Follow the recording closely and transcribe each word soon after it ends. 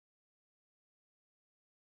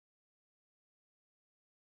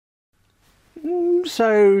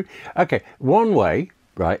Okay, one way,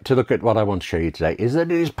 right, to look at what I want to show you today is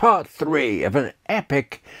that it is part 3 of an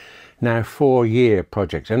epic, now 4-year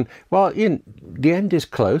project. And while the end is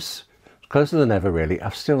close, closer than ever really,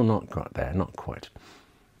 I've still not got there, not quite.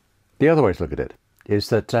 The other way to look at it is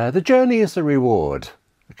that the journey is the reward.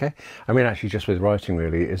 Okay, I mean, actually, just with writing,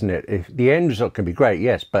 really, isn't it? If the end result can be great,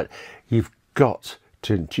 yes, but you've got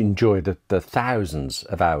to enjoy the thousands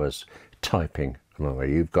of hours typing. Another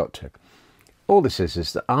way, you've got to. All this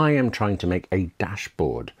is that I am trying to make a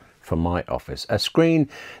dashboard for my office, a screen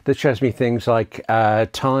that shows me things like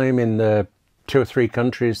time in the 2 or 3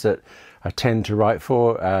 countries that I tend to write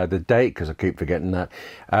for, the date, because I keep forgetting that,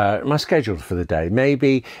 my schedule for the day.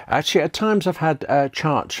 Maybe, actually at times I've had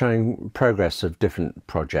charts showing progress of different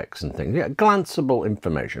projects and things. Yeah, glanceable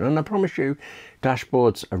information. And I promise you,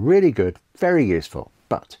 dashboards are really good, very useful.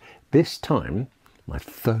 But this time, my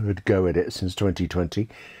 3rd go at it since 2020,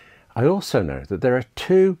 I also know that there are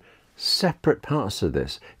 2 separate parts of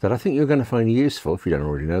this that I think you're going to find useful, if you don't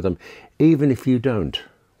already know them, even if you don't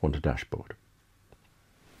want a dashboard.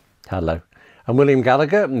 Hello, I'm William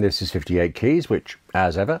Gallagher and this is 58 Keys, which,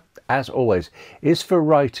 as ever, as always, is for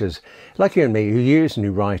writers like you and me who use and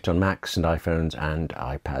who write on Macs and iPhones and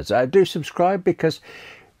iPads. Do subscribe because,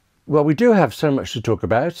 well, we do have so much to talk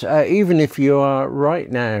about. Even if you are right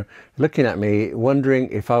now looking at me wondering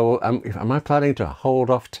if I will, am I planning to hold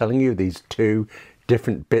off telling you these 2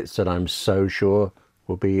 different bits that I'm so sure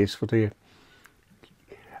will be useful to you?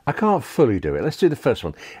 I can't fully do it. Let's do the first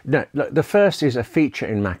one. No, look, the first is a feature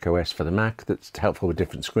in macOS for the Mac that's helpful with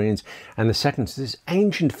different screens. And the second is this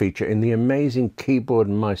ancient feature in the amazing Keyboard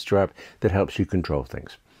and Maestro app that helps you control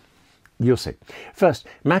things. You'll see. First,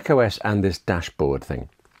 macOS and this dashboard thing.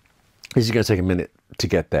 This is going to take a minute to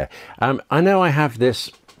get there. I know I have this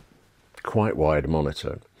quite wide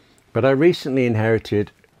monitor, but I recently inherited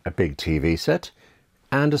a big TV set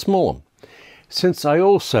and a small one. Since I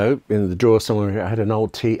also, in the drawer somewhere, I had an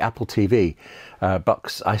old Apple TV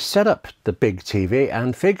box, I set up the big TV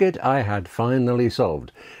and figured I had finally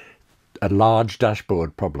solved a large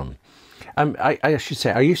dashboard problem. I should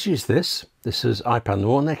say, I used to use this. This is iPad, the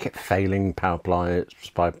one that kept failing, power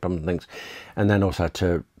supply problem things, and then also had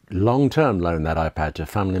to long-term loan that iPad to a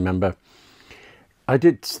family member. I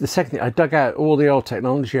did the second thing, I dug out all the old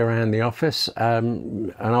technology around the office,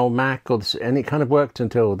 an old Mac, and it kind of worked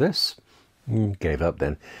until this. Gave up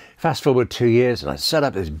then. Fast forward 2 years and I set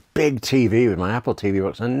up this big TV with my Apple TV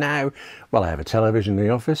box, and now, well, I have a television in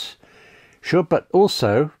the office, sure, but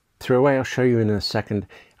also, through a way I'll show you in a second,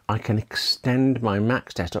 I can extend my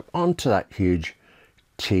Mac's desktop onto that huge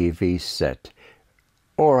TV set.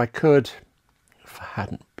 Or I could, if I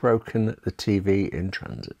hadn't broken the TV in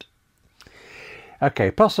transit.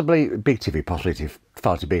 Okay, possibly big TV, possibly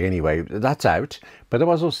far too big anyway, that's out, but there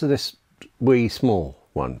was also this wee small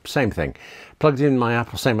one, same thing. Plugged in my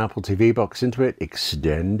same Apple TV box into it,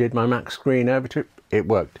 extended my Mac screen over to it. It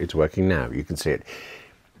worked. It's working now. You can see it.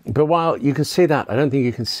 But while you can see that, I don't think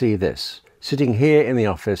you can see this. Sitting here in the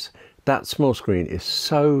office, that small screen is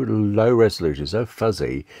so low resolution, so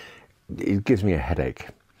fuzzy, it gives me a headache.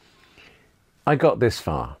 I got this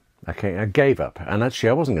far. Okay, I gave up. And actually,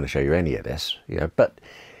 I wasn't going to show you any of this, but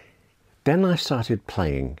then I started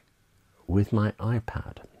playing with my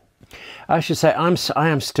iPad. I should say I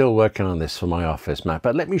am still working on this for my office Mac,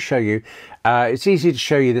 but let me show you. It's easy to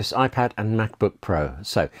show you this iPad and MacBook Pro.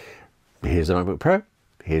 So here's the MacBook Pro,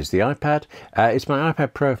 here's the iPad. It's my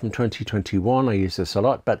iPad Pro from 2021. I use this a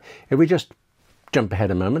lot, but if we just jump ahead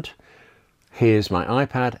a moment, here's my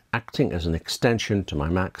iPad acting as an extension to my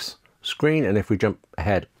Mac's screen. And if we jump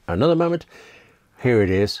ahead another moment, here it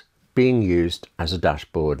is being used as a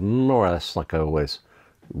dashboard, more or less like I always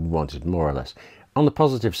wanted, more or less. On the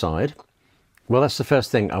positive side, well, that's the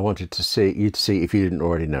first thing I wanted to see you to see if you didn't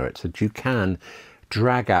already know it, that you can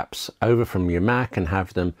drag apps over from your Mac and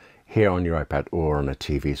have them here on your iPad or on a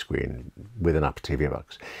TV screen with an Apple TV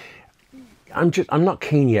box. I'm not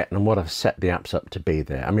keen yet on what I've set the apps up to be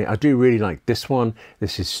there. I mean, I do really like this one.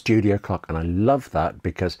 This is Studio Clock, and I love that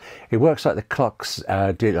because it works like the clocks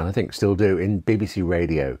did, and I think still do, in BBC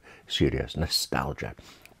Radio studios. Nostalgia.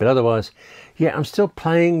 But otherwise, yeah, I'm still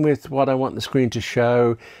playing with what I want the screen to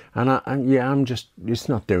show, and I'm just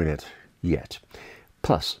not doing it yet.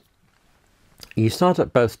 Plus, you start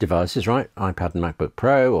up both devices, right? iPad and MacBook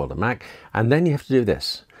Pro or the Mac, and then you have to do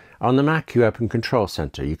this. On the Mac, you open Control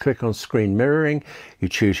Center, you click on Screen Mirroring, you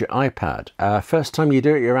choose your iPad. First time you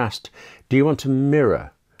do it, you're asked, do you want to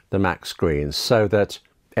mirror the Mac screen so that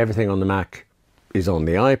everything on the Mac is on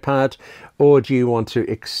the iPad, or do you want to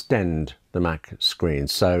extend the Mac screen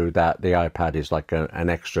so that the iPad is like an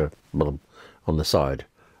extra on the side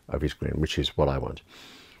of your screen, which is what I want.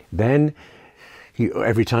 Then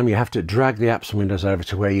every time you have to drag the apps and windows over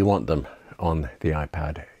to where you want them on the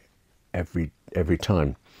iPad every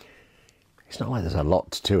time. It's not like there's a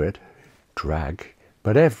lot to it, drag,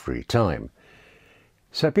 but every time.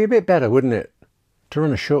 So it'd be a bit better, wouldn't it, to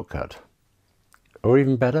run a shortcut? Or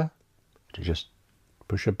even better, to just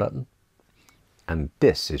push a button? And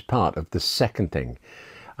this is part of the second thing.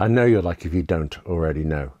 I know you're like, if you don't already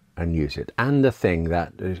know and use it. And the thing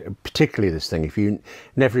that, particularly this thing, if you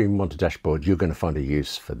never even want a dashboard, you're going to find a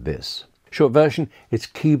use for this. Short version, it's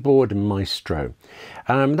Keyboard Maestro.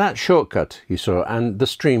 That shortcut you saw and the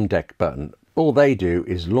Stream Deck button, all they do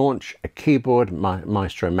is launch a Keyboard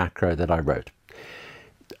Maestro macro that I wrote.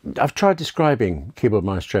 I've tried describing Keyboard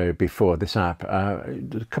Maestro before, this app.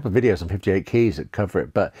 A couple of videos on 58 keys that cover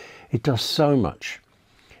it, but it does so much.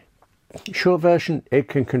 Short version, it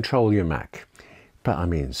can control your Mac. But I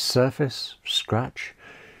mean Surface, Scratch.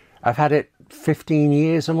 I've had it 15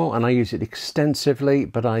 years or more and I use it extensively,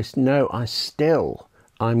 but I know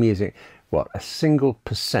I'm using, what, a single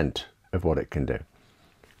 % of what it can do.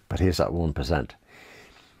 But here's that 1%.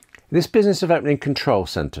 This business of opening Control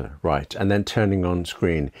Center, right, and then turning on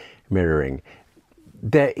screen mirroring,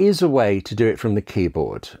 there is a way to do it from the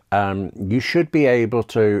keyboard. You should be able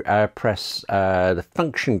to press the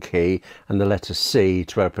Function key and the letter C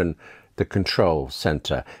to open the Control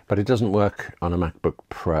Center, but it doesn't work on a MacBook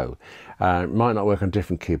Pro. It might not work on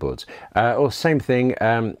different keyboards. Or same thing,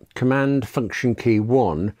 Command Function key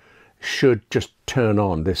 1 should just turn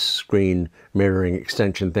on this screen mirroring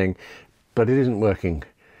extension thing, but it isn't working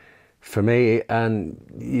for me, and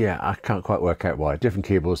yeah, I can't quite work out why. Different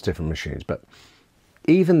keyboards, different machines. But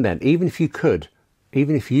even then, even if you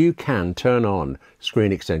can turn on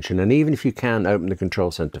screen extension, and even if you can open the Control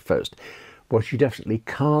Center first, what you definitely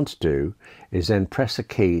can't do is then press a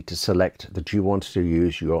key to select that you want to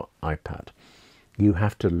use your iPad. You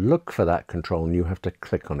have to look for that control and you have to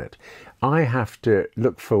click on it. I have to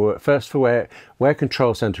look for where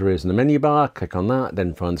Control Center is in the menu bar, click on that,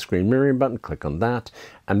 then find the screen mirroring button, click on that,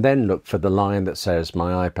 and then look for the line that says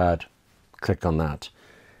my iPad, click on that.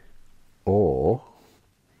 Or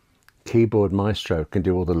Keyboard Maestro can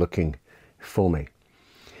do all the looking for me.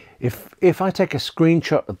 If I take a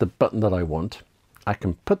screenshot of the button that I want, I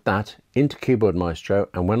can put that into Keyboard Maestro,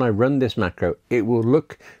 and when I run this macro, it will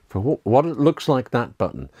look for what it looks like, that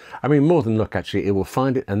button. I mean, more than look, actually, it will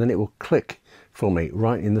find it and then it will click for me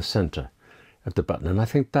right in the center of the button. And I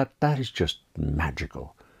think that is just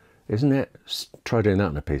magical, isn't it? Try doing that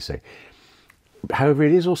on a PC. However,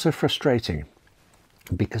 it is also frustrating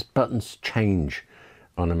because buttons change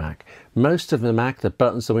on a Mac. Most of the Mac, the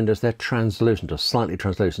buttons, the windows, they're translucent or slightly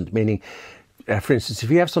translucent, meaning, for instance,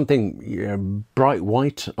 if you have something bright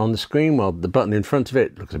white on the screen, well, the button in front of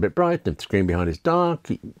it looks a bit bright, and the screen behind is dark,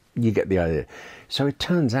 you get the idea. So it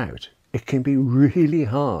turns out it can be really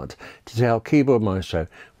hard to tell Keyboard Maestro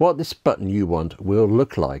what this button you want will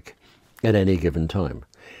look like at any given time.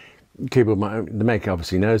 The maker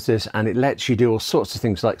obviously knows this, and it lets you do all sorts of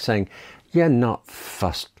things like saying, you're not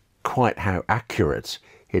fussed quite how accurate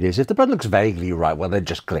it is. If the button looks vaguely right, well, then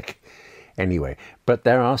just click anyway. But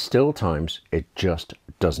there are still times it just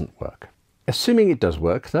doesn't work. Assuming it does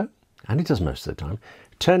work though, and it does most of the time,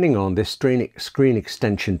 turning on this screen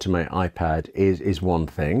extension to my iPad is one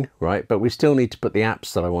thing, right? But we still need to put the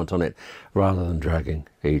apps that I want on it rather than dragging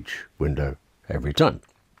each window every time.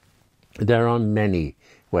 There are many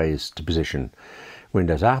ways to position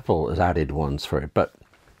Windows. Apple has added ones for it, but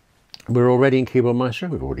we're already in Keyboard Maestro.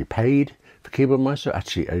 We've already paid for Keyboard Maestro,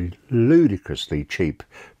 actually a ludicrously cheap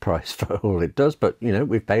price for all it does, but you know,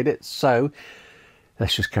 we've paid it, so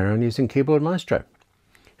let's just carry on using Keyboard Maestro.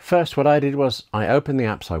 First, what I did was I opened the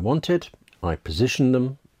apps I wanted, I positioned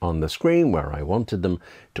them on the screen where I wanted them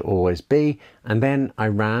to always be, and then I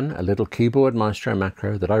ran a little Keyboard Maestro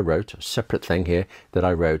macro that I wrote, a separate thing here that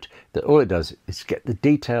I wrote, that all it does is get the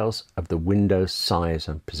details of the window's size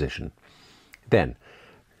and position. Then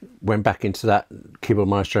went back into that Keyboard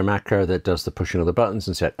Maestro macro that does the pushing of the buttons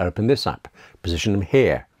and said, open this app, position them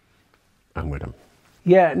here, and with them.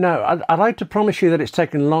 Yeah, no, I'd like to promise you that it's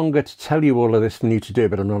taken longer to tell you all of this than you to do,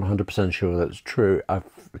 but I'm not 100% sure that's true. I've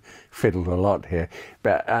fiddled a lot here.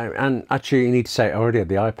 But and actually, you need to say, I already had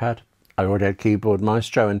the iPad, I already had Keyboard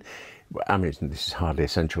Maestro, and I mean, this is hardly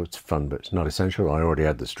essential. It's fun, but it's not essential. I already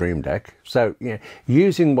had the Stream Deck. So, yeah,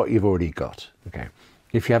 using what you've already got, okay.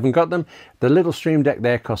 If you haven't got them, the little Stream Deck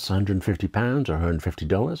there costs £150 or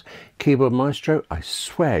 $150. Keyboard Maestro, I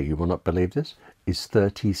swear you will not believe this, is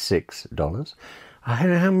 $36. I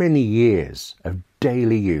don't know how many years of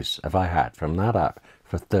daily use have I had from that app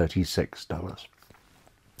for $36.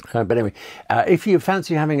 But anyway, if you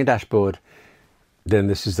fancy having a dashboard, then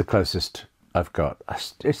this is the closest I've got.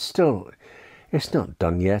 It's not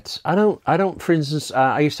done yet. I don't, for instance,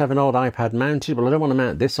 I used to have an old iPad mounted. Well, I don't want to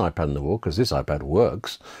mount this iPad on the wall because this iPad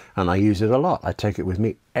works and I use it a lot. I take it with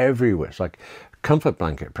me everywhere. It's like a comfort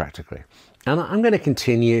blanket practically. And I'm going to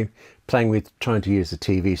continue playing with trying to use the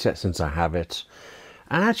TV set since I have it.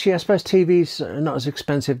 And actually, I suppose TVs are not as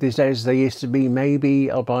expensive these days as they used to be.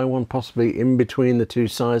 Maybe I'll buy one possibly in between the two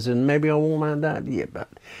sizes and maybe I will mount that. Yeah, but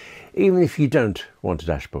even if you don't want a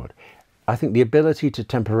dashboard, I think the ability to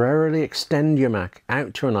temporarily extend your Mac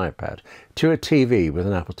out to an iPad, to a TV with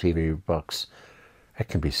an Apple TV box, it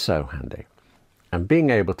can be so handy. And being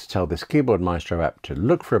able to tell this Keyboard Maestro app to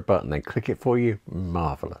look for a button and click it for you,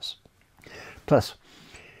 marvellous. Plus,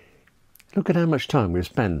 look at how much time we've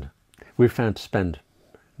found to spend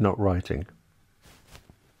not writing.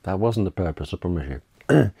 That wasn't the purpose, I promise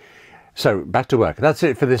you. So, back to work. That's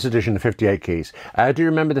it for this edition of 58 Keys. Do you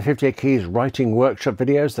remember the 58 Keys writing workshop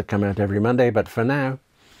videos that come out every Monday? But for now,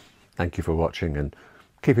 thank you for watching and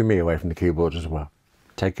keeping me away from the keyboard as well.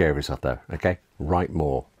 Take care of yourself though, okay? Write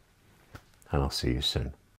more. And I'll see you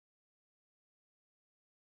soon.